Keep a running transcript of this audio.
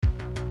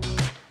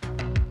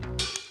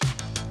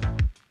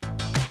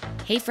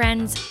Hey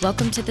friends,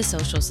 welcome to the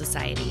Social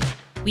Society.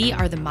 We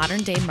are the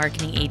modern day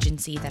marketing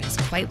agency that has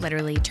quite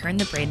literally turned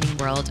the branding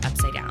world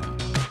upside down.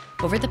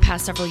 Over the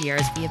past several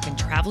years, we have been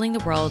traveling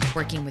the world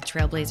working with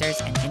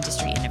trailblazers and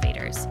industry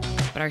innovators.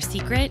 But our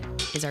secret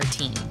is our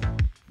team.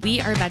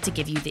 We are about to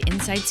give you the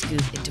inside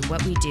scoop into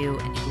what we do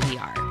and who we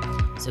are.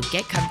 So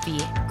get comfy,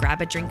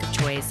 grab a drink of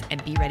choice,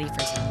 and be ready for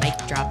some mic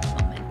drop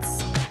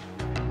moments.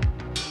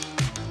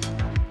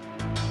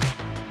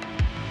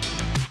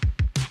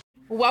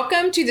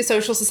 Welcome to the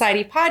Social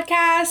Society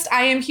podcast.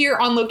 I am here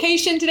on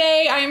location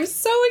today. I am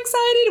so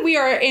excited. We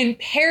are in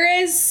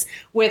Paris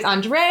with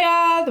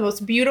Andreia, the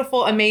most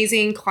beautiful,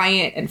 amazing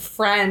client and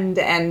friend.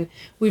 And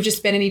we've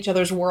just been in each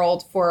other's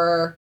world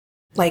for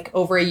like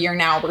over a year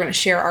now. We're going to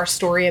share our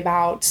story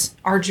about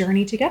our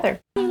journey together.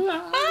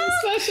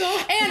 Special.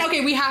 And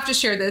okay, we have to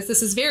share this.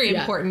 This is very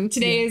important.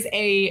 Today is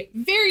a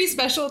very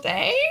special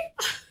day.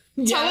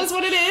 Tell us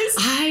what it is.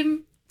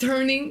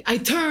 I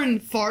turn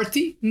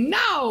 40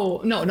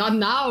 now. No, not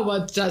now,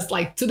 but just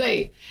like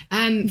today.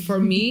 And for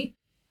me,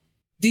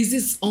 this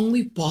is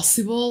only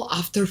possible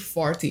after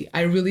 40.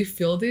 I really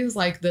feel this,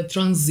 like the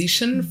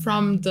transition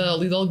from the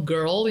little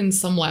girl in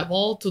some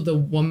level to the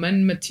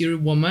woman, mature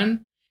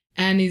woman.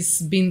 And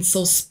it's been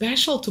so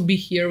special to be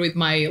here with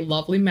my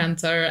lovely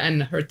mentor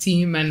and her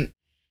team, and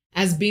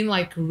has been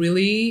like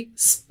really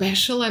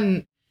special.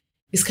 And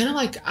it's kind of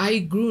like I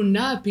grew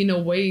up in a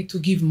way to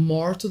give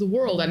more to the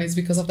world. And it's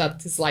because of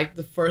that. It's like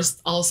the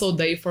first also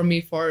day for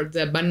me for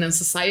the Abundant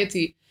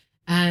Society.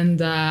 And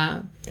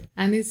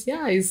it's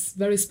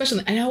very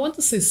special. And I want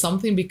to say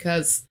something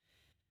because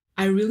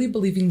I really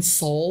believe in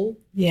soul.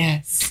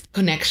 Yes.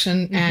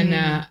 Connection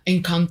and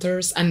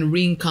encounters and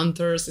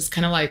re-encounters. It's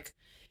kind of like,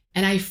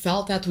 and I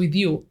felt that with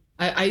you.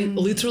 I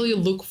literally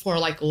look for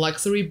like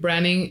luxury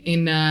branding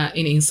in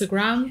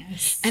Instagram.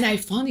 Yes. And I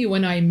found you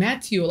when I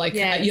met you, like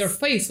your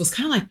face was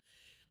kind of like,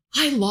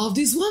 I love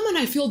this woman.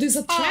 I feel this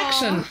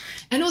attraction. Aww.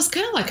 And it was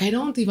kind of like, I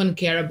don't even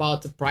care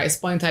about the price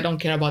point. I don't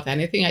care about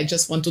anything. I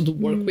just want to do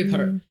work with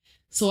her.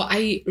 So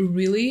I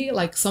really,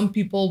 like, some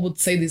people would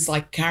say this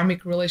like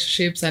karmic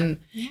relationships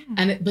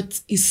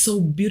but it's so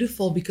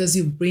beautiful because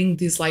you bring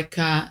this like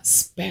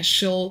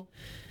special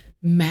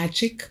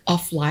magic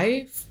of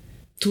life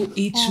to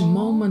each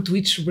moment, to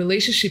each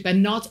relationship,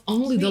 and not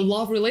only the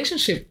love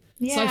relationship.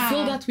 Yeah. So I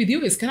feel that with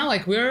you. It's kind of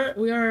like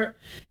we are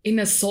in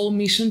a soul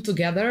mission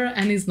together,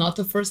 and it's not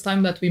the first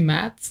time that we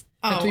met.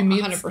 That we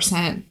meet.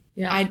 100%.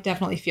 Yeah, I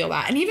definitely feel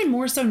that. And even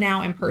more so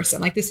now in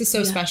person. Like, this is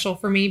so special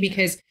for me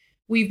because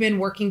we've been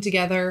working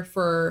together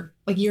for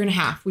like a year and a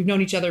half. We've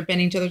known each other,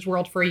 been in each other's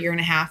world for a year and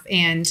a half.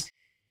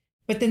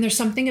 But then there's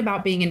something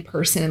about being in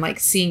person and like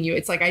seeing you.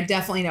 It's like, I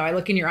definitely know. I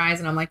look in your eyes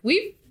and I'm like,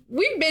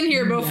 We've been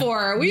here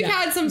before. We've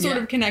had some sort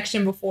of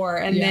connection before.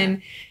 And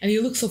then... And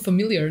you look so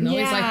familiar. No,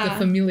 it's like the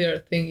familiar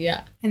thing.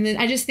 Yeah. And then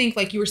I just think,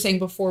 like you were saying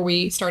before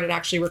we started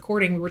actually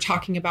recording, we were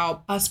talking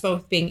about us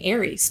both being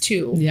Aries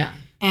too. Yeah.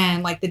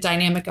 And like the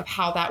dynamic of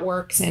how that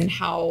works and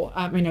how,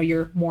 I know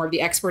you're more of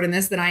the expert in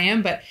this than I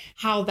am, but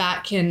how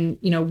that can,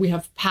 we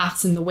have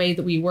paths in the way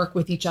that we work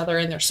with each other,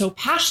 and they're so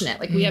passionate.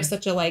 Like we have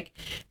such a like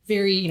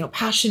very,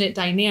 passionate,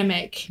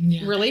 dynamic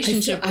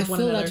relationship with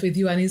one another. I feel that with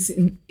you.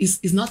 And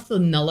it's not the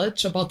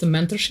knowledge about the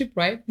mentorship,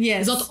 right?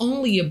 Yes. It's not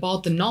only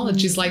about the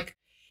knowledge.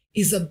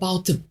 It's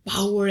about the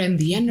power and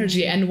the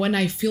energy. And when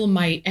I feel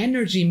my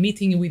energy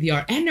meeting with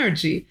your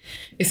energy,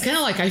 it's kind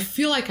of like I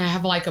feel like I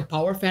have like a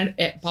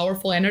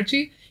powerful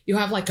energy. You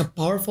have like a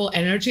powerful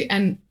energy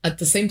and at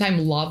the same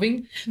time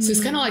loving. So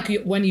it's kind of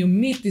like when you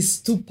meet these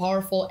two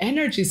powerful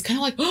energies, kind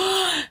of like,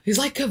 it's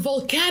like a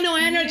volcano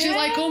energy. Yeah.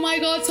 Like, oh my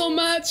God, so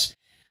much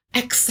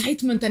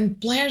excitement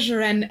and pleasure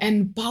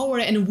and power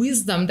and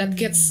wisdom that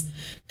gets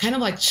kind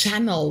of like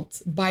channeled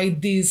by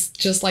this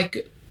just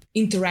like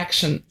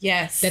interaction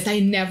that I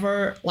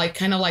never like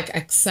kind of like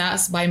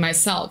access by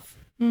myself.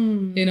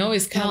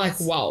 It's kind of like,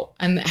 wow.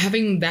 And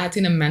having that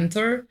in a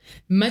mentor,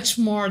 much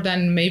more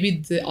than maybe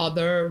the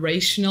other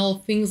rational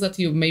things that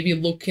you maybe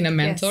look in a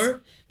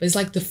mentor, but it's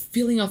like the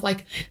feeling of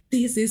like,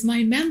 this is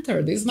my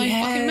mentor. This is my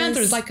fucking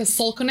mentor. It's like a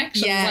soul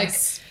connection.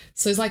 Yes.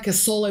 So it's like a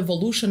soul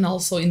evolution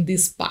also in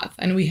this path.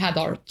 And we had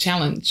our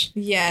challenge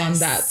on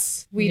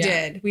that. We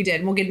did.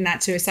 And we'll get in that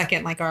to a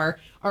second, like our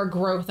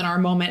growth and our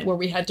moment where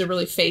we had to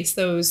really face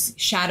those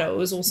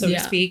shadows, so to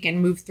speak,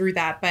 and move through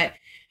that. But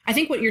I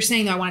think what you're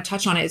saying, though, I want to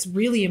touch on it, is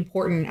really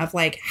important of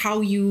like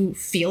how you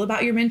feel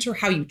about your mentor,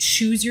 how you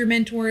choose your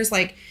mentors.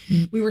 Like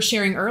we were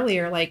sharing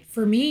earlier, like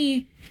for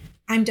me,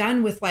 I'm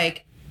done with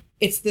like,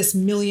 it's this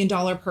 $1 million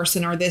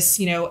person or this,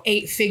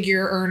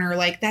 8-figure earner.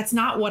 Like that's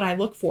not what I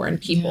look for in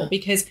people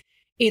because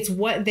it's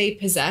what they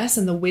possess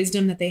and the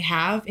wisdom that they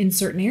have in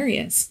certain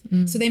areas.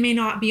 So they may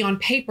not be on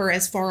paper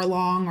as far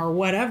along or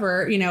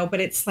whatever, but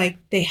it's like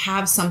they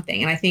have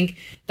something. And I think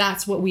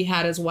that's what we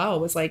had as well,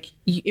 was like,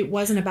 it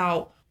wasn't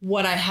about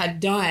what I had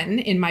done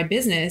in my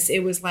business.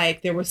 It was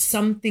like there was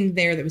something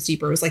there that was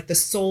deeper. It was like the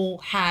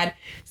soul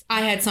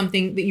I had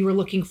something that you were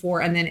looking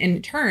for. And then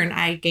in turn,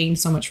 I gained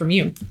so much from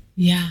you.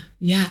 Yeah.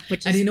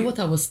 And you know what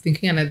I was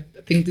thinking? And I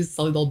think this is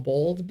a little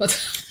bold, but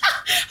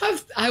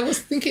I was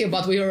thinking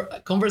about, we were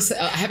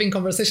having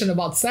conversation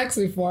about sex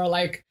before,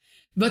 like,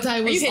 but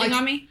I was Are you hitting like,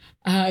 on me?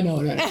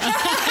 No.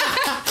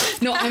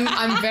 No,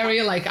 I'm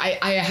very like,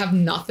 I have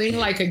nothing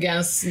like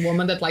against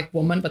women that like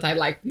women, but I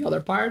like the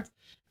other part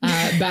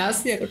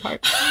best. The other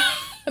part.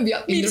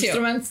 The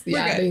instruments. We're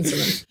Yeah, good. the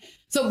instruments.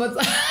 So, but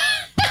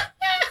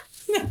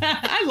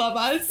I love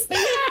us.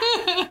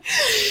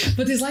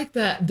 but it's like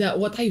the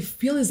what I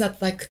feel is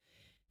that like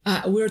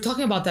we were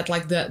talking about that,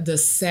 like the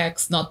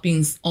sex not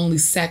being only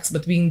sex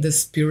but being the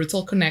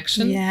spiritual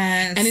connection.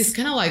 Yes. And it's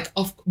kind of like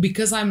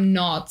because I'm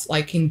not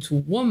like into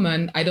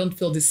woman, I don't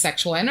feel this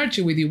sexual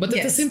energy with you, but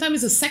at the same time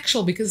it's a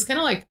sexual, because it's kind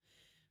of like,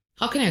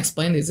 how can I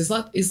explain this? It's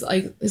not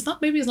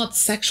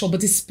sexual,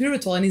 but it's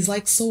spiritual, and it's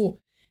like so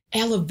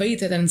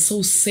elevated and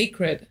so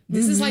sacred.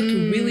 This is like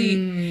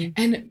really,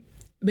 and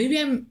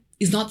maybe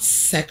it's not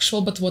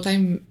sexual, but what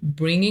I'm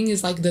bringing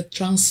is like the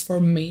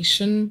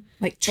transformation.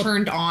 Like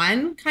turned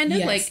on, kind of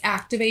like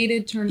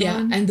activated, turned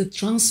on. And the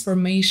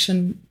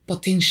transformation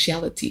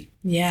potentiality.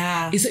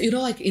 Yeah. Is,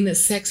 like in a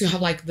sex, you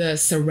have like the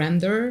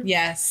surrender.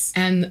 Yes.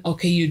 And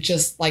okay, you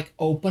just like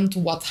open to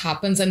what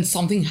happens, and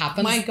something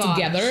happens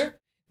together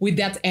with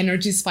that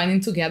energies finding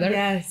together.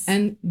 Yes.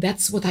 And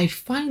that's what I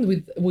find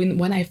with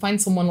when I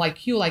find someone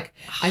like you, like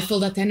I feel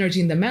that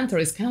energy in the mentor.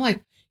 It's kind of like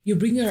you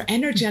bring your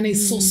energy, and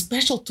it's so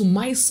special to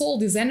my soul,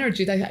 this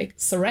energy that I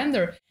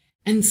surrender,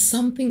 and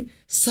some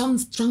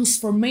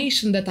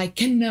transformation that I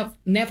can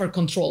never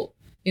control.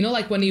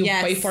 Like when you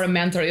pay for a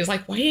mentor, it's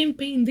like, why am I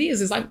paying this?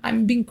 It's like,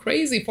 I'm being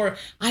crazy for,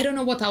 I don't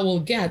know what I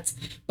will get,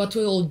 but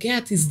what I will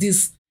get is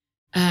this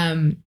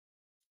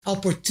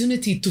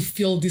opportunity to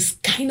feel this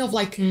kind of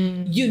like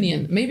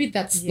union. Maybe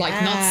that's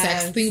like not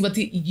sex thing, but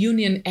the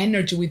union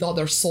energy with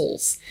other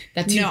souls.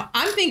 No,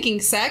 I'm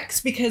thinking sex,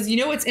 because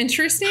what's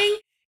interesting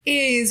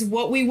is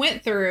what we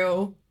went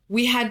through.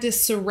 We had to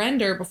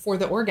surrender before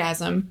the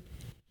orgasm.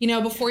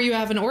 Before you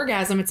have an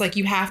orgasm, it's like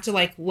you have to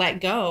like let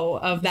go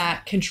of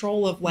that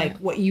control of like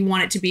what you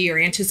want it to be, or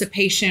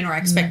anticipation or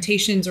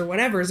expectations or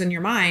whatever's in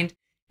your mind.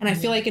 And I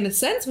feel like in a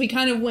sense, we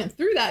kind of went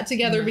through that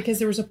together, because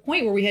there was a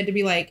point where we had to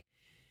be like,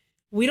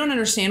 we don't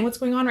understand what's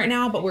going on right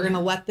now, but we're going to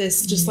let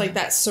this just like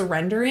that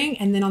surrendering.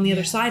 And then on the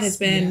other side has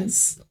been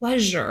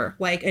pleasure,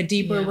 like a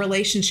deeper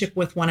relationship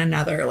with one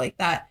another, like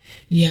that,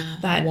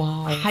 that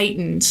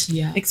heightened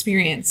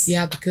experience.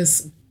 Yeah,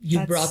 because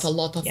you brought a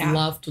lot of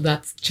love to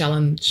that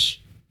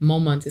challenge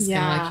moment. It's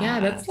kind of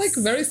like, that's like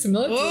very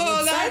similar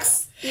to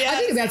sex. I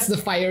think that's the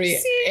fiery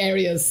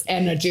areas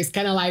energy. It's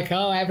kind of like,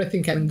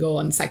 everything can go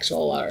on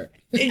sexual or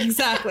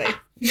exactly.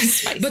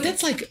 But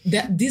that's like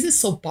that. This is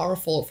so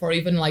powerful for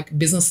even like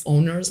business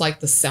owners,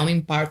 like the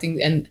selling part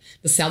and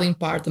the selling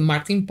part, the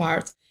marketing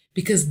part,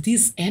 because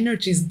this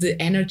energy is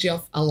the energy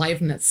of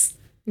aliveness.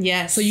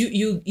 Yes. So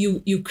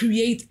you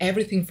create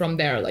everything from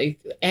there, like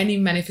any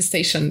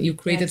manifestation you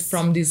create it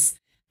from this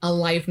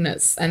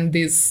aliveness and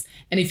this.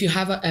 And if you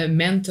have a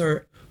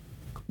mentor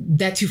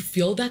that you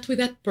feel that with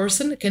that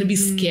person, it can be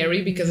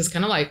scary, because it's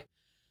kind of like,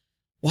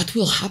 what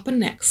will happen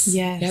next?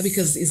 Yes. Yeah,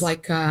 because it's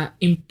like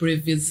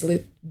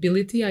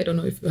imprevisibility. I don't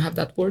know if you have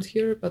that word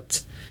here,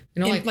 but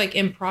like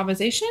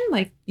improvisation,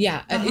 like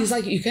it's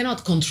like you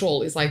cannot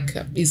control. It's like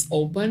it's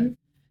open,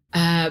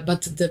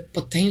 but the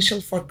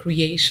potential for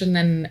creation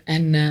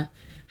and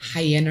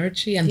high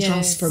energy and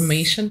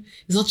transformation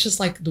is not just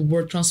like the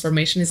word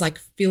transformation. It's like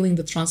feeling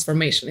the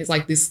transformation. It's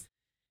like this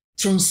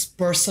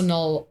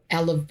transpersonal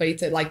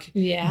elevated, like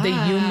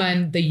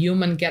the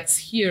human gets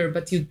here,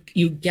 but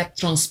you get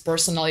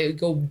transpersonal, you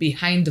go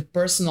behind the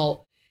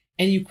personal,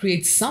 and you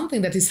create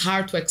something that is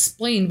hard to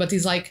explain, but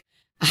is like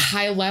a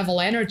high level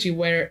energy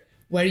where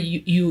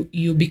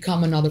you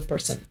become another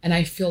person. And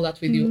I feel that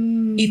with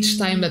you each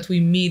time that we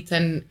meet.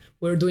 And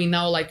we're doing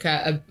now like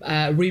a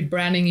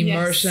rebranding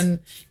immersion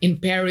in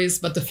Paris,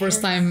 but the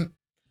first time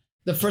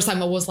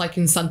I was like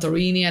in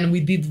Santorini, and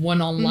we did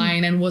one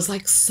online, and was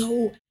like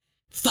so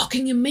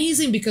fucking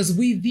amazing, because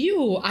with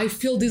you I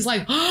feel this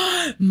like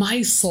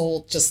my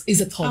soul just is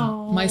at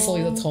home. My soul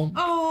is at home.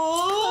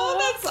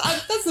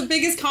 That's the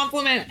biggest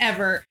compliment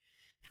ever.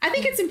 I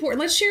think it's important.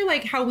 Let's share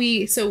like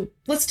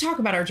let's talk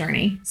about our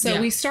journey.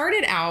 So we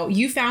started out,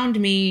 you found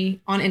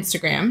me on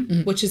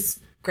Instagram, which is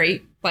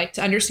great, like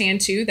to understand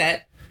too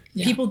that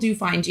people do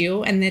find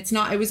you, and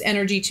it was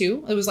energy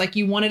too. It was like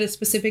you wanted a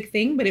specific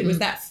thing, but it was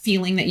that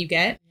feeling that you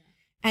get.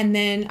 And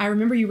then I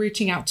remember you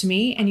reaching out to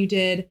me, and you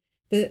did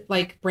the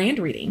like brand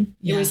reading.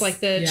 It was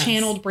like the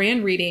channeled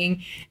brand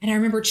reading. And I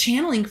remember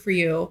channeling for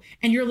you,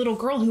 and your little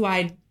girl who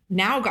I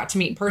now got to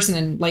meet in person.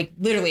 And like,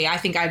 literally, I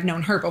think I've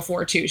known her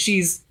before too.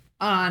 She's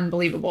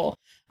unbelievable.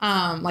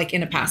 Like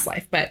in a past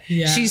life, but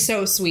she's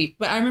so sweet.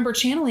 But I remember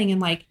channeling,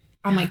 and like,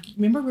 I'm like,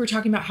 remember we were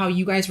talking about how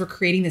you guys were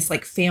creating this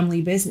like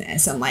family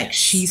business, and like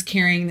she's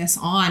carrying this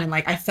on, and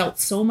like I felt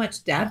so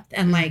much depth,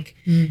 and like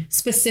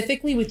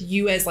specifically with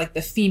you as like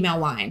the female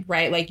line,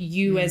 right? Like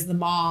you as the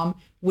mom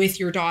with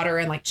your daughter,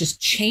 and like just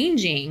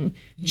changing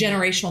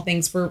generational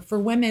things for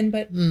women,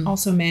 but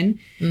also men.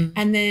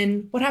 And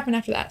then what happened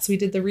after that? So we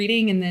did the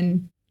reading, and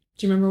then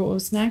Do you remember what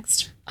was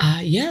next?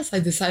 Yes, I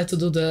decided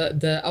to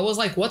do I was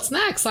like, what's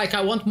next? Like, I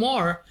want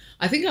more.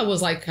 I think I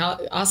was like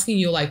asking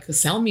you, like,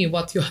 sell me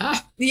what you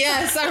have.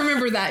 Yes, I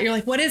remember that. You're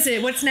like, what is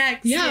it? What's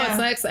next? Yeah, what's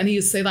next? And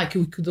you say like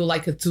we could do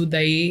like a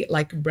 2-day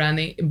like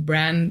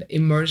brand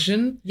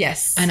immersion.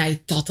 Yes. And I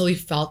totally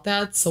felt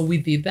that. So we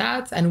did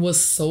that, and it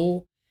was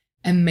so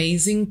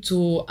amazing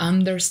to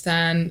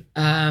understand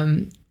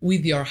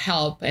with your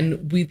help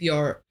and with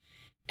your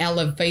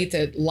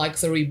elevated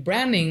luxury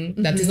branding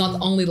that is not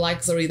only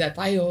luxury that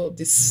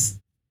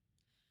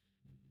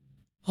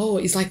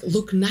it's like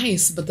look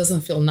nice but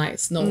doesn't feel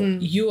nice. No,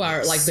 you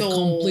are like the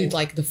complete,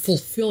 like the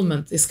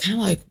fulfillment is kind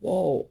of like,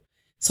 whoa.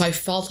 So I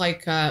felt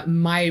like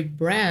my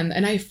brand,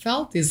 and I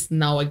felt this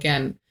now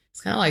again, it's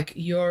kind of like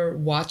you're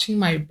watching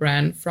my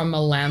brand from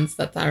a lens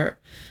that are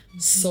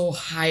so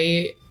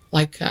high,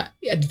 like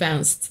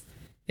advanced.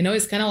 You know,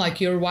 it's kind of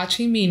like you're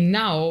watching me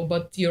now,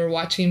 but you're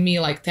watching me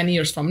like 10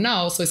 years from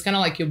now. So it's kind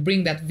of like you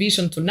bring that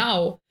vision to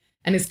now,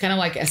 and it's kind of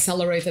like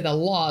accelerated a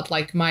lot,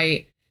 like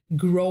my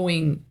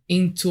growing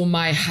into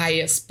my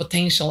highest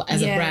potential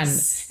as a brand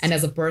and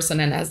as a person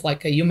and as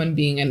like a human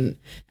being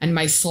and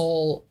my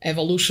soul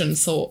evolution.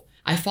 So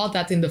I felt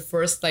that in the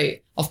first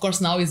day. Of course,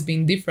 now it's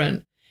been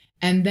different.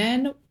 And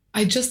then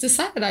I just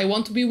decided I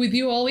want to be with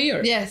you all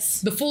year.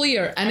 Yes. The full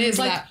year. And it's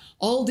like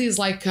all these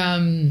like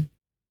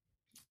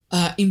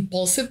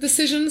impulsive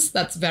decisions.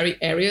 That's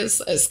very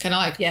Aries. It's kind of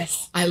like,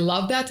 yes, I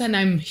love that. And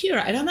I'm here.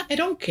 I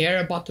don't care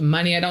about the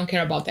money. I don't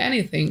care about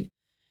anything.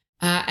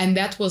 And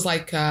that was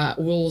like,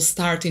 we'll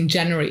start in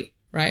January,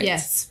 right?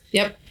 Yes.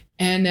 Yep.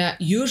 And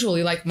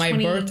usually like my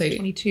birthday.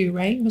 22,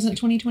 right? Wasn't it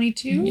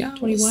 2022? Yeah.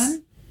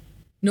 21?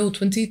 No,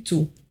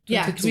 22.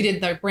 Yeah, because we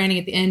did the branding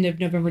at the end of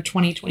November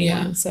 2021.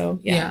 Yeah. So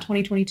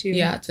 2022.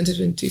 Yeah,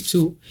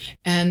 2022.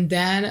 And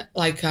then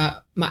like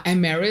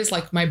I'm Aries,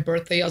 like my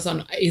birthday is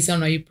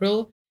on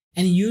April.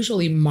 And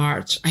usually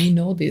March, I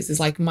know this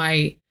is like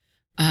my,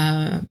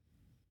 how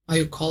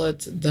you call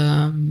it,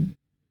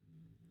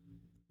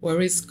 where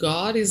is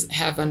God is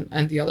heaven,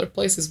 and the other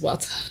place is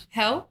what?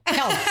 Hell?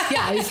 Hell.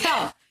 Yeah, it's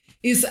hell.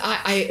 Is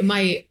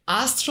my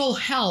astral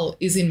hell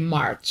is in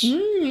March.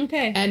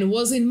 Okay. And it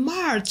was in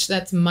March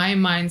that my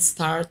mind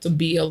started to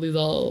be a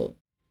little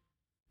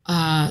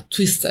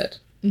twisted.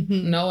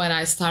 And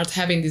I start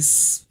having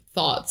these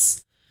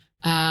thoughts.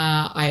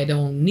 I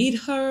don't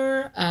need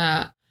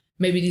her.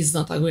 Maybe this is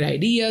not a good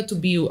idea to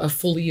be a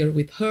full year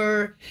with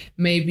her.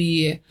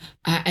 Maybe,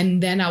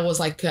 and then I was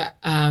like,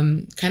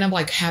 kind of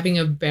like having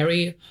a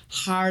very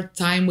hard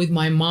time with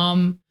my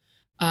mom.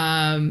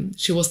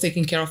 She was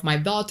taking care of my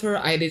daughter.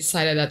 I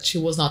decided that she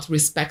was not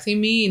respecting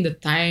me in the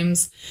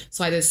times.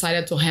 So I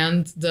decided to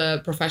end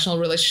the professional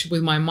relationship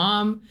with my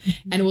mom.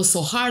 And it was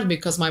so hard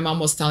because my mom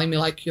was telling me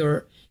like,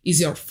 it's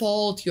your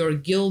fault, you're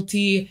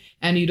guilty,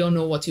 and you don't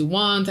know what you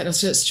want. And it's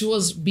just, she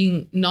was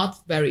being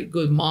not very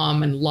good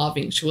mom and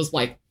loving. She was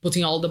like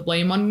putting all the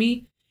blame on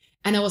me.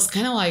 And I was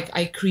kind of like,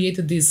 I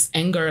created this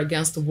anger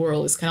against the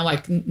world. It's kind of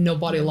like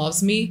nobody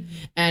loves me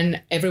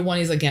and everyone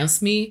is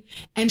against me.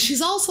 And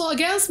she's also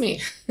against me.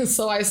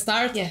 So I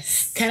start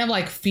kind of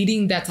like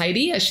feeding that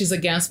idea. She's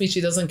against me. She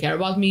doesn't care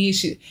about me.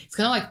 It's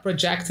kind of like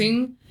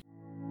projecting.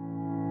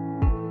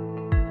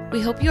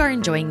 We hope you are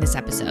enjoying this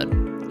episode.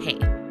 Hey,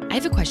 I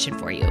have a question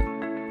for you.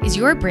 Is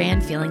your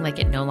brand feeling like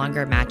it no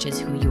longer matches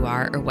who you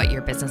are or what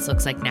your business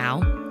looks like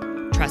now?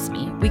 Trust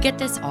me, we get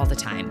this all the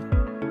time.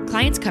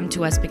 Clients come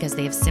to us because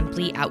they have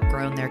simply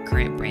outgrown their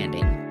current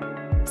branding.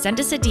 Send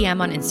us a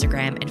DM on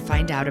Instagram and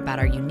find out about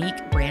our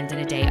unique Brand in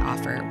a Day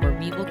offer where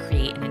we will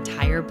create an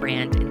entire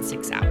brand in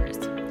 6 hours.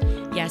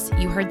 Yes,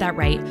 you heard that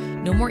right.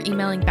 No more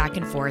emailing back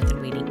and forth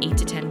and waiting 8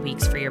 to 10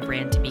 weeks for your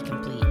brand to be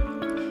complete.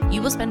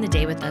 You will spend the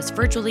day with us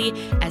virtually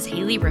as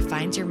Haley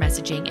refines your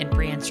messaging and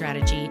brand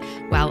strategy,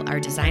 while our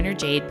designer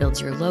Jade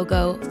builds your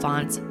logo,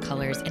 fonts,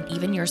 colors, and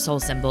even your soul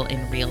symbol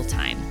in real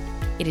time.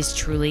 It is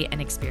truly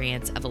an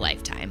experience of a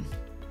lifetime.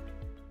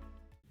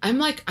 I'm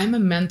a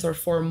mentor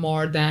for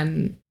more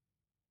than,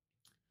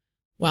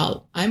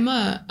 I'm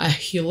a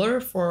healer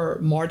for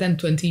more than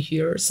 20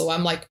 years. So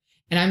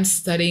I'm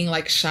studying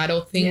like shadow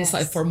things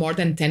like for more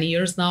than 10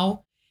 years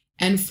now.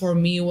 And for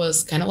me, it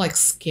was kind of like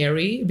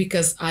scary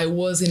because I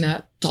was in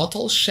a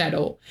total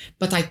shadow,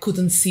 but I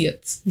couldn't see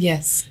it.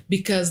 Yes.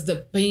 Because the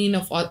pain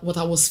of what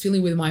I was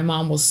feeling with my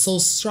mom was so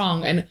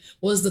strong. And it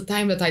was the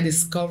time that I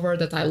discovered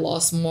that I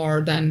lost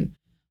more than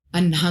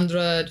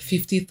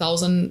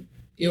 150,000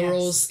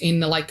 euros in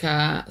like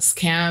a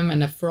scam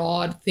and a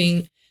fraud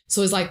thing.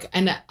 So it's like,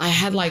 and I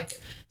had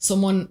like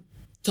someone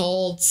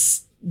told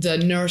the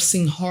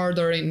nursing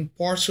order in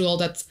Portugal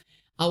that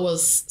I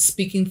was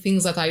speaking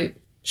things that I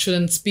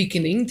shouldn't speak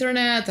in the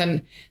internet,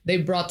 and they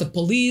brought the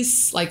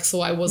police. Like,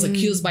 so I was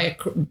accused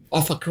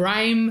of a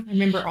crime. I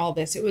remember all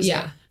this. It was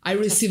I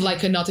received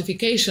like a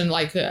notification,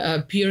 like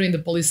appear in the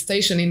police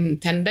station in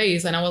 10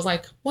 days. And I was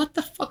like, what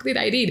the fuck did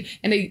I did?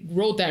 And they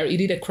wrote there, you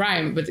did a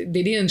crime, but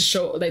they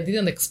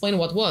didn't explain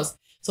what was.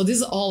 So this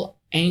is all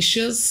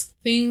anxious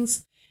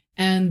things.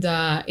 And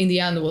in the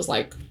end, it was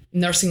like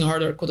nursing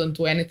order couldn't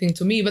do anything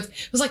to me. But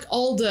it was like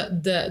all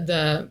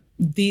the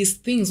these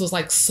things was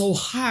like so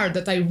hard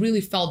that I really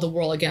felt the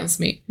world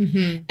against me.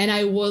 And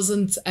I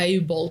wasn't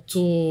able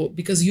to,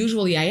 because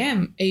usually I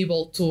am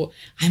able to,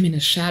 I'm in a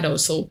shadow.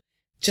 So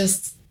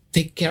just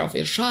take care of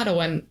your shadow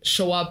and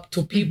show up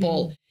to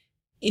people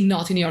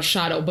not in your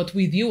shadow. But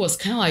with you was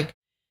kind of like,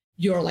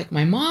 you're like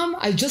my mom.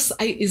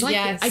 It's like,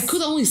 I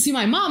could only see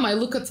my mom. I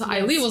look at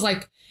Eileen, was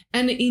like,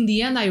 and in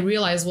the end I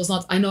realized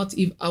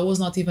I was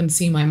not even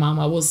seeing my mom.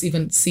 I was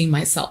even seeing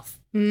myself.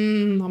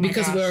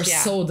 Because we're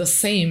so the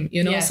same,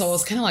 you know. So I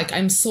was kind of like,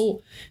 I'm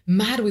so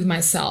mad with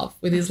myself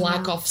with this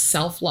lack of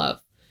self-love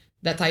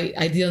that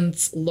I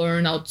didn't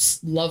learn how to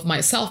love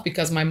myself,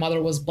 because my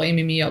mother was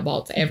blaming me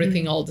about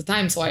everything all the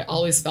time. So I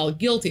always felt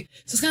guilty.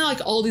 So it's kind of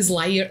like all these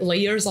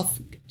layers of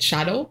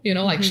shadow, you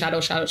know, like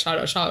shadow.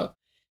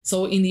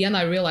 So in the end,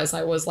 I realized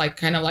I was like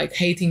kind of like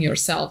hating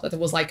yourself, that it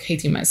was like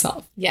hating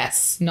myself.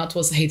 Yes. Not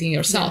was hating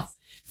yourself. Yes.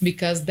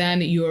 Because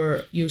then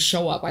you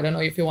show up. I don't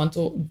know if you want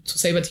to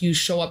say, but you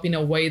show up in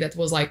a way that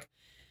was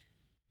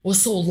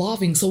so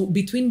loving. So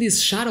between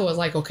this shadow, I was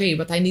like, okay,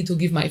 but I need to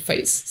give my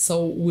face.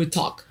 So we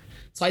talk.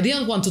 So I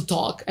didn't want to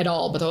talk at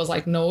all, but I was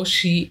like, no,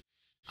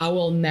 I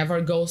will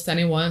never ghost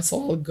anyone. So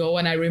I'll go.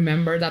 And I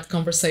remember that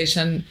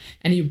conversation,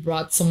 and you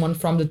brought someone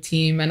from the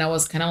team, and I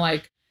was kind of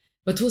like,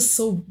 but it was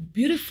so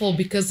beautiful,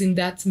 because in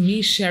that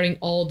me sharing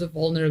all the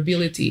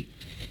vulnerability,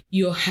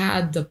 you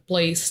had the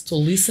place to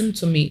listen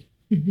to me.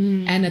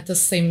 And at the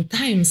same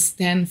time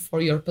stand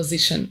for your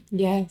position.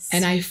 Yes.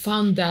 And I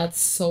found that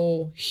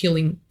so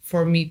healing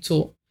for me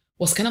too.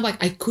 Was kind of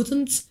like, I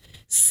couldn't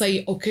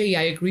say, okay,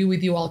 I agree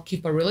with you, I'll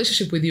keep a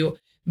relationship with you.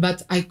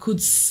 But I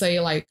could say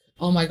like,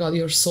 oh my God,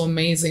 you're so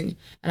amazing.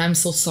 And I'm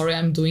so sorry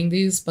I'm doing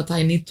this, but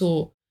I need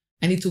to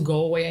go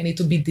away. I need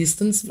to be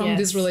distanced from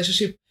this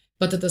relationship.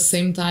 But at the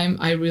same time,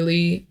 I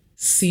really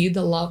see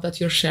the love that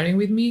you're sharing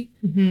with me.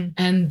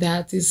 And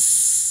that is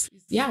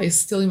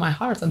still in my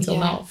heart until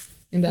now.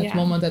 In that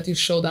moment that you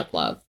show that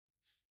love.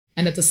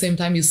 And at the same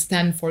time, you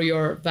stand for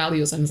your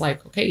values, and it's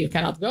like, okay, you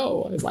cannot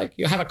go. It's like,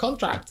 you have a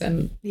contract.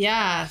 And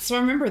so I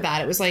remember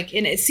that. It was like,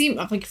 and it seemed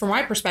like, from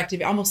my perspective,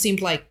 it almost seemed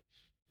like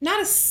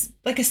not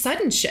like a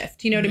sudden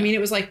shift. You know what I mean?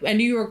 It was like, I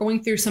knew you were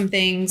going through some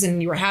things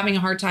and you were having a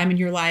hard time in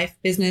your life,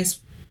 business,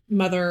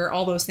 mother,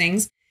 all those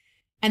things.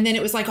 And then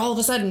it was like, all of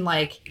a sudden,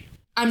 like,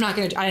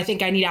 I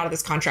think I need out of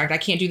this contract. I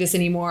can't do this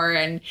anymore.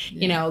 And,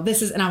 you know,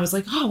 and I was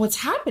like, oh, what's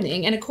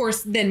happening? And of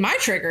course, then my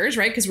triggers,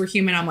 right? Because we're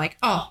human. I'm like,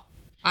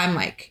 I'm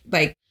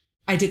like,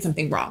 I did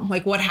something wrong.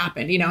 Like, what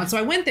happened? You know? And so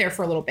I went there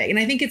for a little bit. And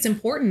I think it's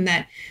important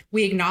that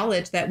we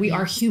acknowledge that we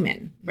are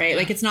human, right?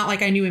 Like, it's not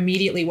like I knew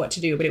immediately what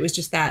to do, but it was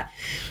just that,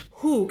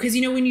 because,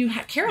 you know, when you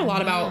care a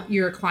lot about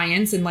your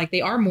clients, and like,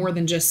 they are more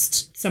than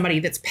just somebody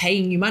that's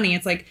paying you money.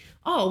 It's like,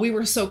 oh, we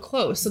were so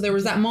close. So there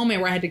was that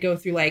moment where I had to go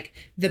through like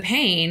the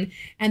pain.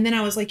 And then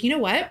I was like, you know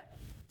what?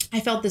 I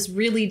felt this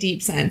really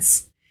deep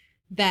sense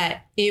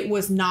that it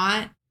was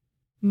not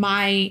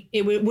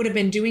it would have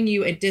been doing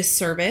you a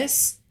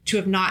disservice to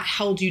have not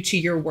held you to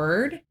your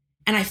word.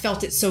 And I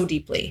felt it so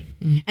deeply.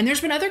 And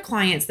there's been other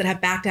clients that have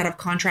backed out of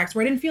contracts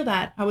where I didn't feel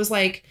that. I was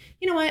like,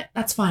 you know what?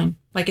 That's fine.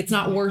 Like, it's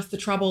not worth the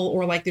trouble,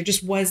 or like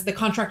the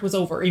contract was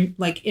over,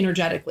 like,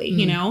 energetically,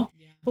 you know?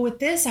 But with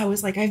this, I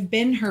was like, I've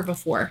been her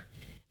before.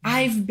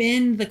 I've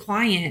been the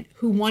client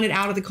who wanted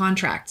out of the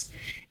contract.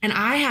 And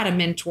I had a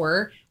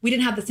mentor. We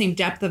didn't have the same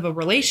depth of a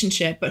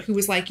relationship, but who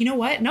was like, you know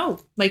what? No,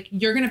 like,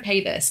 you're going to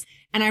pay this.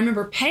 And I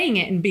remember paying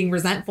it and being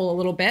resentful a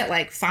little bit,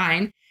 like,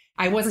 fine.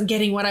 I wasn't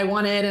getting what I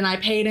wanted and I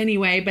paid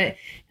anyway. But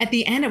at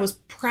the end, I was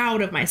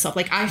proud of myself.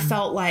 Like, I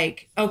felt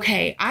like,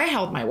 okay, I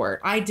held my word.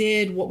 I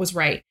did what was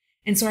right.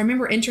 And so I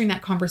remember entering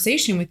that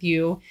conversation with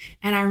you,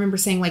 and I remember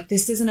saying, like,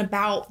 this isn't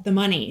about the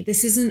money.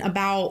 This isn't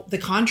about the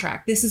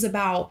contract. This is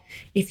about,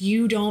 if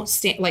you don't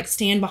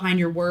stand behind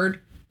your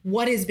word,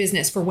 what is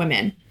business for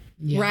women?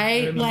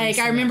 Right?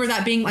 I remember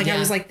that being like, I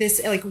was like, this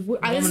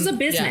is a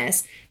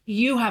business.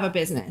 You have a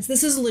business.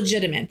 This is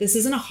legitimate. This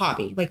isn't a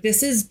hobby. Like,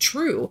 this is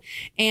true.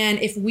 And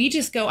if we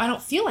just go, I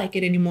don't feel like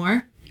it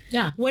anymore.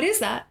 Yeah. What is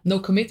that? No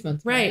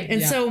commitment. Right.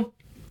 And so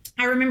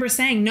I remember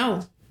saying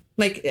no.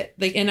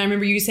 And I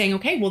remember you saying,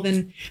 okay, well,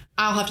 then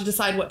I'll have to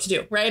decide what to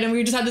do. Right. And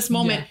we just had this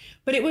moment,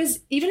 but it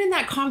was, even in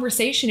that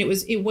conversation,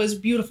 it was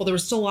beautiful. There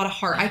was still a lot of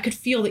heart. I could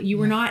feel that you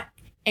were not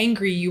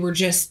angry. You were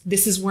just,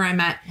 this is where I'm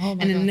at. And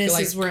then this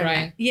is where I'm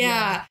at.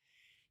 Yeah.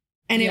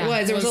 And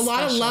there was a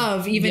lot of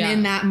love even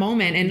in that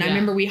moment. And I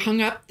remember we hung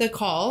up the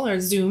call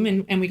or Zoom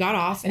and we got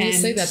off. And you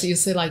say that, you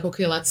say like,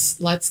 okay,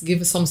 let's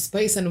give some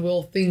space and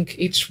we'll think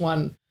each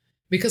one.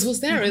 Because it was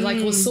there. It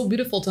was so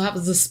beautiful to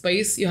have the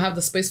space. You have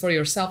the space for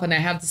yourself and I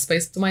have the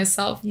space to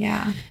myself.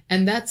 Yeah.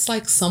 And that's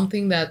like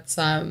something that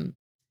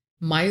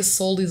my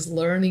soul is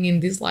learning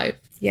in this life.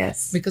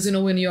 Yes. Because, you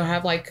know, when you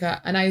have like,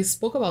 and I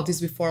spoke about this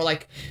before,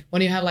 like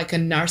when you have like a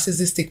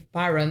narcissistic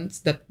parent,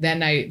 that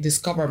then I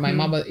discovered my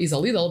mom is a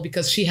little,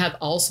 because she had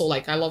also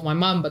like, I love my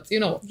mom, but you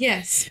know.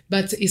 Yes.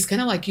 But it's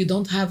kind of like you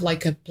don't have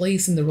like a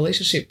place in the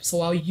relationship.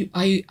 So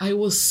I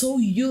was so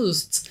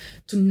used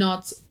to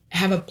not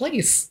have a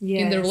place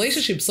in the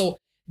relationship. So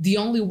the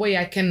only way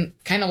I can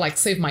kind of like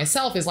save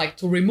myself is like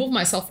to remove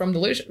myself from the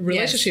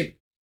relationship. Yes.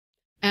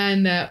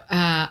 And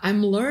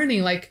I'm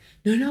learning like,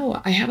 no,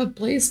 I have a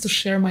place to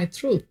share my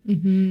truth.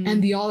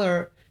 And the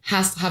other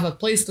has to have a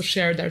place to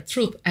share their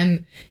truth.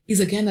 And is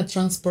again a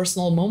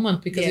transpersonal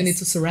moment because you need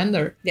to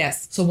surrender.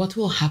 Yes. So what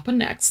will happen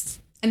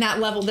next? And that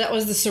level, that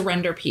was the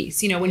surrender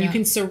piece. You know, when you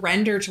can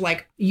surrender to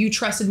like, you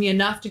trusted me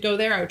enough to go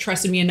there. I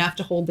trusted me enough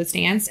to hold this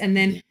dance. And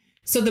then,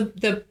 so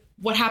the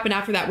what happened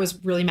after that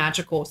was really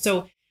magical.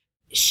 So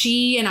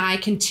she and I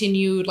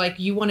continued, like,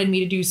 you wanted me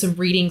to do some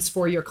readings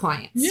for your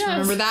clients. Yes.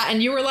 Remember that?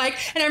 And you were like,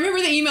 and I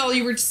remember the email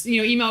you were,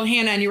 emailed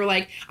Hannah and you were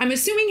like, I'm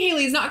assuming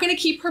Haley's not going to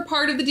keep her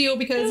part of the deal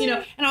because,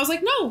 and I was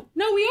like, no,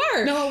 we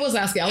are. No, I was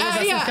asking.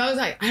 I was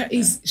like,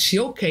 is she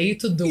okay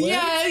to do it?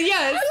 Yeah,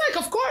 yes. I was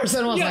like, of course.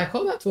 And I was like,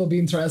 oh, that will be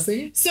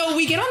interesting. So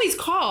we get on these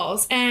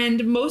calls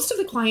and most of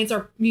the clients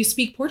you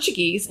speak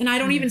Portuguese and I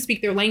don't even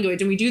speak their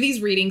language. And we do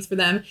these readings for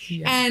them.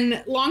 Yeah.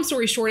 And long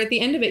story short, at the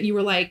end of it, you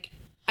were like,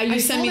 you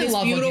sent me this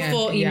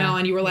beautiful email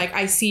and you were like,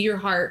 I see your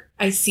heart.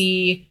 I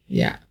see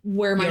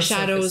where my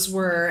shadows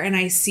were. And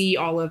I see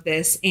all of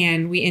this.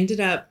 And we ended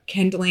up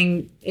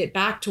kindling it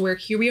back to where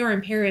here we are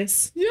in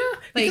Paris. Yeah.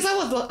 Like, because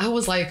I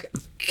was like,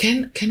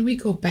 can we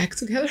go back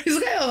together?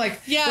 It's kind of like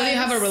when you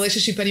have a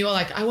relationship and you're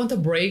like, I want a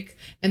break.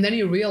 And then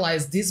you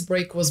realize this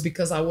break was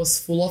because I was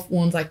full of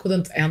wounds. I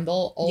couldn't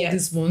handle all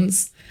these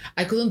wounds.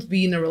 I couldn't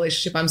be in a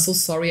relationship. I'm so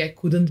sorry. I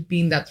couldn't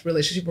be in that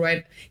relationship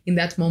right in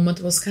that moment.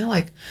 It was kind of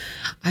like,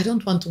 I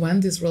don't want to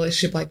end this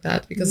relationship like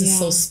that because it's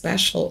so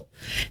special.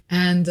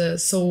 And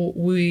so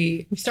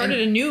we started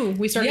anew.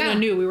 We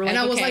were like, and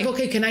I was like,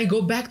 okay, can I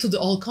go back to the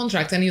old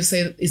contract? And you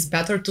say it's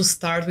better to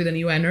start with a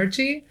new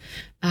energy.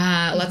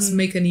 Let's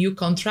make a new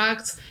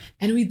contract.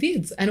 And we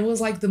did. And it was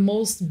like the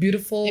most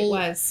beautiful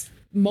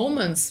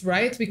moments,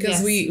 right?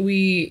 Because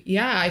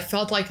I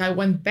felt like I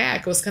went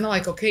back. It was kind of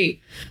like,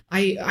 okay,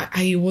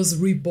 I was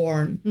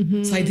reborn.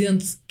 So I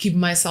didn't keep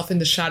myself in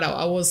the shadow.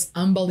 I was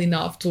humble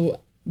enough to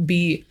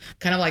be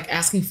kind of like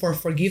asking for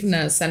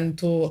forgiveness and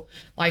to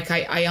like,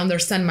 I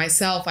understand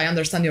myself. I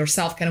understand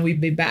yourself. Can we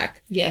be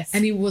back? Yes.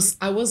 And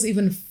I was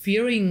even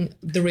fearing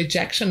the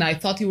rejection. I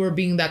thought you were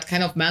being that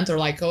kind of mentor,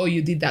 like, oh,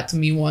 you did that to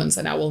me once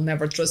and I will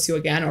never trust you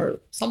again or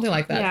something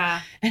like that.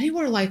 Yeah. And you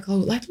were like, oh,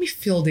 let me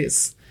feel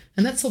this.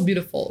 And that's so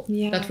beautiful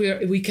that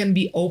we can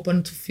be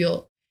open to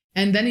feel.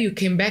 And then you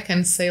came back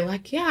and say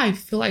like, yeah, I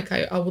feel like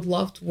I would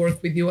love to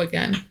work with you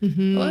again.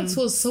 Well, that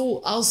was so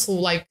also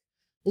like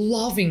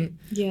loving.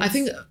 Yes. I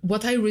think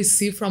what I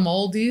received from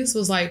all this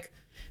was like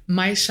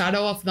my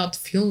shadow of not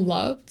feeling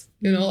loved,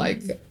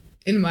 like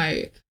in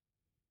my,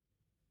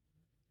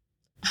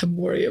 I'm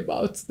worried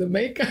about the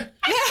makeup.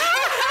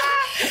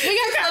 We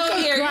got Carl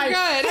here. You're good.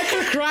 I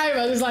could cry,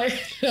 but it's like...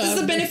 This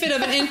is the benefit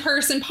of an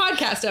in-person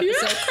podcast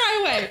episode. Cry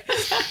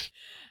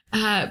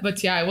away.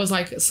 But yeah, it was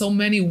like so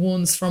many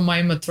wounds from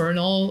my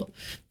maternal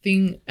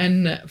thing.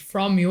 And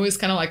from you, it's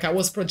kind of like I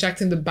was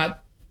projecting the bad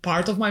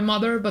part of my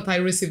mother, but I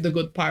received the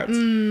good part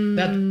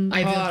that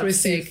I didn't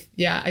receive. Safe.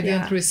 Yeah, I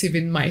didn't receive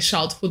in my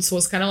childhood. So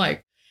it's kind of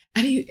like...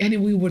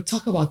 And we would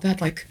talk about that.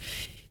 Like,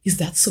 is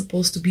that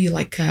supposed to be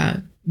like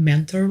a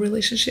mentor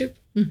relationship?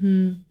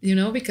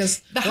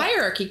 Because the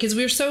hierarchy, because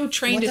we're so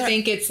trained to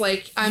think it's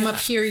like, I'm up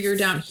here, you're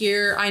down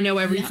here. I know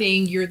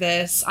everything. You're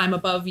this. I'm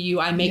above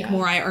you. I make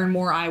more. I earn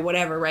more. I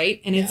whatever.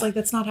 Right. And it's like,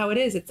 that's not how it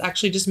is. It's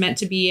actually just meant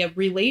to be a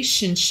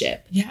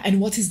relationship. Yeah.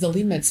 And what is the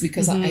limits?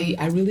 Because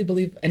I really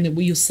believe, and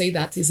when you say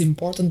that is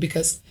important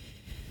because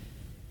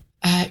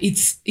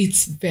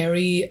it's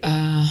very,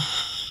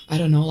 I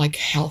don't know, like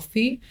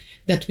healthy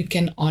that we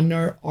can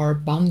honor our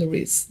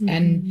boundaries.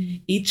 And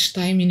each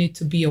time you need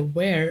to be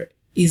aware,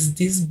 is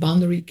this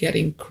boundary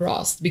getting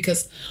crossed?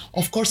 Because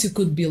of course you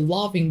could be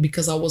loving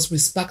because I was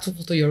respectful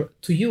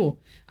to you.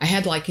 I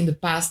had like in the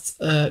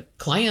past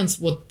clients,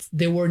 what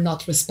they were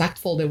not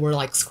respectful. They were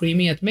like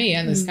screaming at me.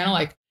 And it's kind of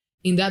like,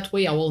 in that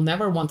way, I will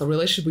never want a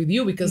relationship with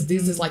you because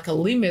this is like a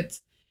limit.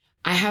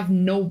 I have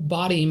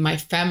nobody in my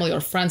family or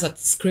friends that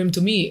scream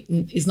to me.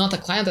 It's not a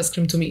client that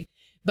scream to me.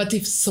 But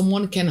if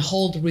someone can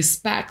hold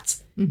respect,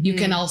 you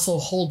can also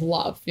hold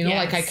love.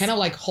 Like I kind of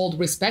like hold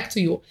respect to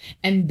you.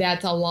 And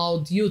that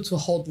allowed you to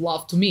hold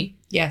love to me.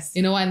 Yes.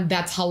 And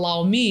that's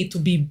allowed me to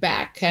be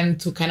back and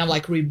to kind of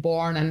like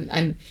reborn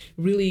and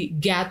really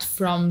get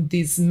from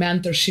this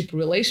mentorship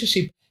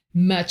relationship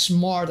much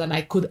more than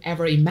I could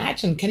ever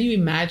imagine. Can you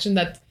imagine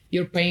that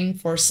you're paying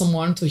for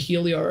someone to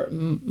heal your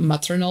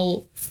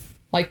maternal,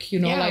 like, we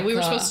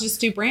were supposed to just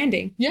do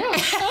branding. Yeah.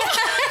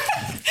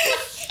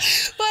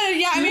 But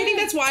yeah, I think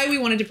that's why we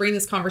wanted to bring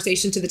this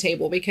conversation to the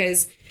table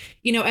because,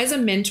 as a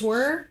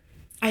mentor,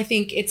 I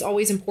think it's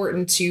always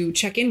important to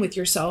check in with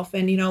yourself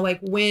and, like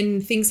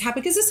when things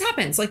happen, because this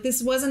happens, like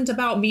this wasn't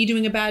about me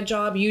doing a bad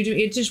job.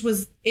 It just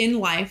was in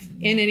life,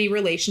 in any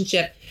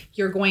relationship,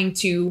 you're going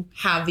to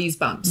have these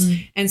bumps.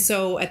 And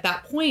so at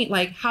that point,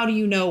 like, how do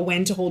you know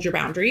when to hold your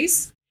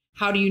boundaries?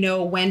 How do you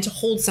know when to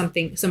hold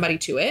somebody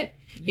to it?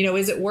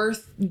 Is it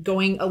worth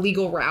going a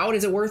legal route?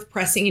 Is it worth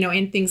pressing,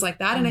 and things like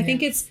that? And I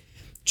think it's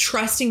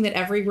trusting that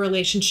every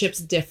relationship's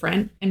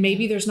different and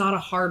maybe there's not a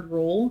hard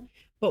rule,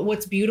 But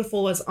what's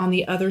beautiful is on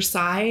the other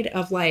side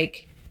of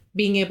like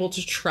being able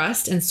to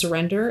trust and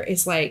surrender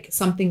is like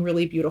something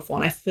really beautiful.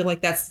 And I feel like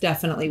that's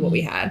definitely what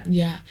we had.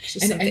 Yeah.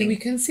 And we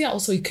can see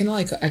also kind of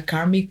like a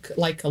karmic,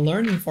 like a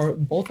learning for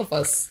both of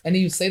us. And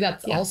you say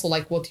that also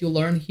like what you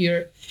learn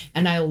here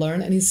and I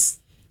learn. And it's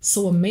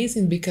so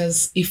amazing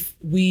because if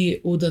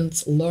we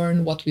wouldn't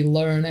learn what we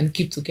learn and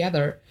keep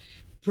together,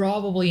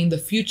 probably in the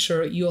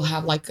future you'll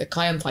have like a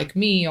client like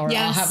me, or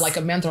I'll have like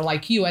a mentor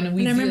like you. And I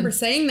remember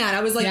saying that.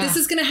 I was like, this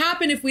is going to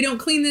happen if we don't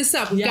clean this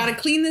up. We've got to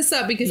clean this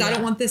up because I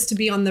don't want this to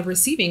be on the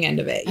receiving end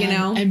of it, you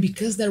know? And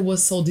because there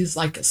was so this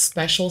like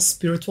special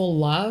spiritual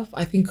love,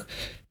 I think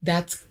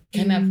that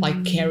kind of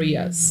like carry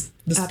us,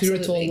 the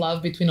spiritual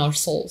love between our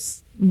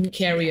souls,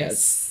 carry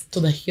us to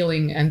the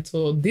healing and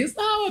to this.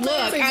 Look,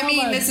 I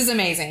mean, this is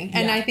amazing.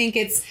 And I think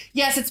it's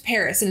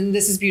Paris and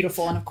this is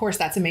beautiful. And of course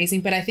that's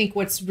amazing. But I think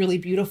what's really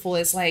beautiful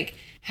is like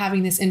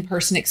having this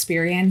in-person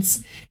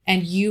experience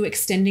and you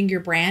extending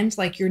your brand.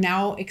 Like you're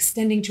now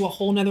extending to a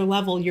whole nother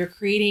level. You're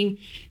creating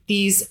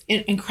these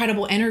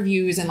incredible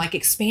interviews and like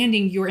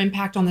expanding your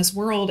impact on this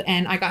world.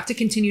 And I got to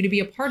continue to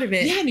be a part of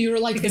it. Yeah, and you're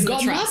like the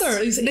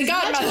godmother. The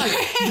godmother. Like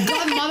the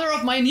godmother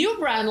of my new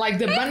brand, like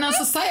the Banana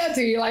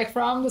Society, like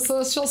from the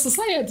social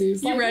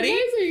societies. Like, you ready?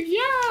 Amazing.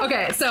 Yeah.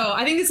 Okay, so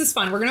I think this is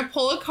fun. We're going to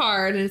pull a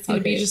card and it's going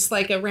to be just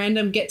like a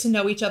random get to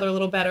know each other a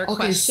little better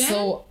question.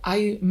 So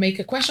I make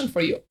a question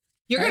for you.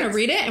 You're going to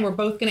read it and we're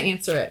both going to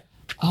answer it.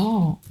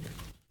 Oh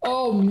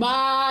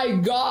my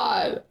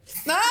God.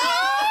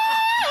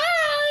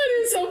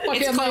 So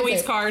fucking it's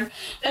Chloe's card.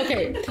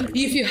 Okay,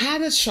 if you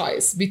had a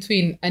choice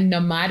between a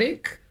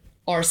nomadic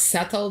or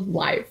settled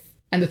life,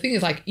 and the thing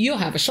is like you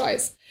have a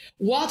choice,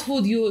 what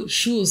would you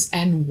choose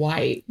and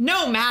why?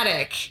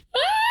 Nomadic.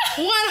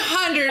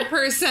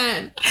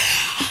 100%.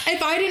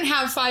 If I didn't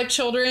have 5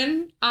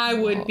 children, I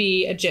would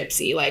be a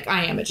gypsy. Like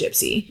I am a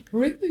gypsy.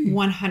 Really?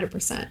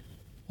 100%.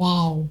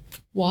 Wow.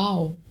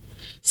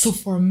 So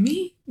for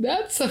me,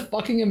 that's a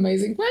fucking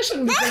amazing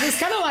question because it's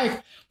kind of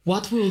like,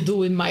 what we'll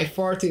do in my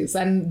 40s.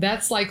 And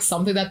that's like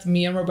something that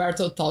me and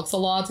Roberto talks a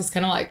lot. It's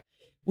kind of like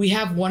we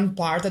have one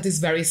part that is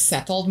very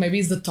settled. Maybe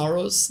it's the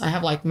Taurus. I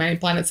have like many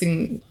planets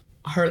in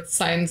Earth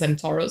signs and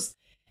Taurus.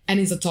 And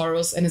it's a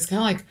Taurus. And it's kind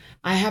of like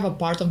I have a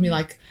part of me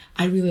like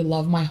I really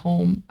love my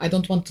home. I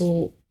don't want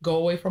to go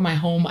away from my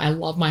home. I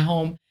love my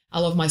home. I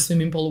love my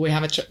swimming pool. We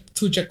have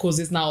 2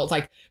 jacuzzis now. It's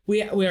like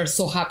we are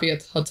so happy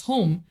at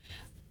home.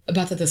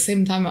 But at the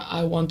same time,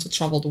 I want to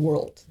travel the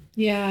world.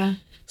 Yeah.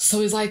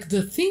 So it's like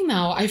the thing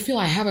now, I feel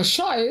I have a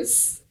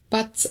choice,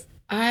 but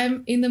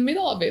I'm in the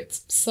middle of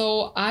it.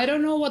 So I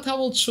don't know what I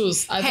will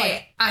choose.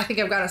 I think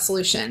I've got a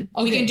solution.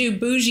 Okay. We can do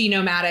bougie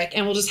nomadic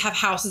and we'll just have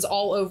houses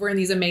all over in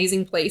these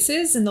amazing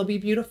places and they'll be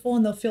beautiful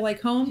and they'll feel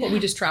like home, but we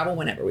just travel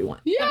whenever we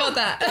want. Yeah. How about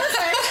that?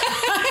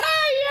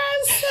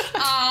 Yes.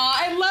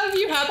 I love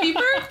you. Happy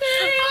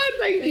birthday.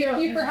 Thank you.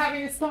 Thank you for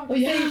having this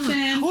conversation.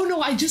 Yeah. Oh no,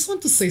 I just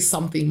want to say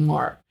something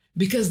more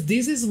because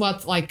this is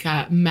what like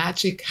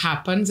magic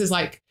happens is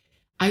like,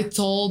 I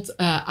told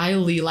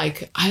Ailey,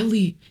 like,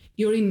 Ailey,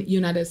 you're in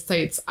United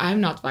States.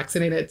 I'm not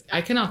vaccinated.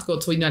 I cannot go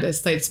to United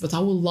States, but I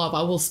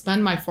will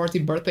spend my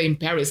 40th birthday in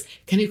Paris.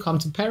 Can you come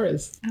to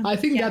Paris? I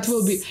think that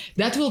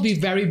will be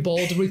very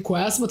bold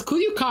request, but could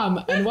you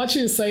come? And what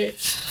should you say?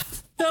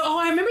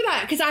 I remember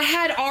that because I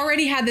had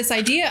already had this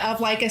idea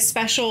of like a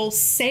special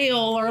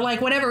sale or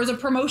like whatever. It was a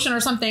promotion or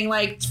something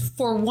like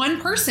for one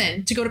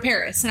person to go to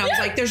Paris. And I was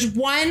like, there's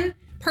one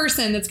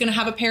person that's going to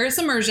have a Paris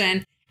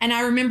immersion. And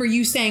I remember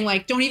you saying,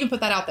 like, don't even put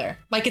that out there.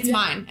 Like, it's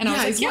mine. And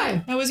I was like,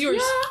 mine. That was yours.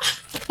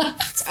 Yeah.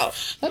 So,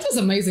 that was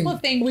amazing. Well,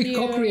 thank you. We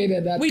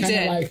co-created that kind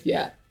of life.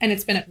 Yeah. And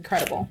it's been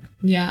incredible.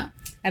 Yeah.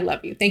 I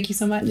love you. Thank you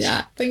so much.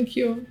 Yeah. Thank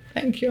you.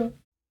 Thank you.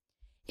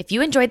 If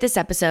you enjoyed this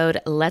episode,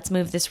 let's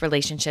move this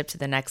relationship to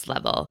the next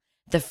level.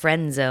 The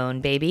friend zone,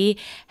 baby.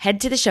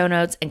 Head to the show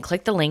notes and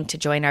click the link to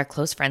join our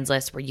close friends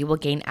list where you will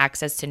gain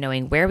access to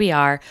knowing where we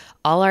are,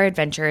 all our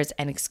adventures,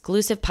 and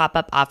exclusive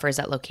pop-up offers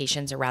at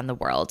locations around the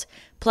world.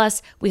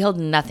 Plus, we hold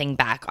nothing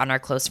back on our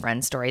close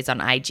friend stories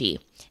on IG.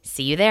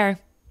 See you there.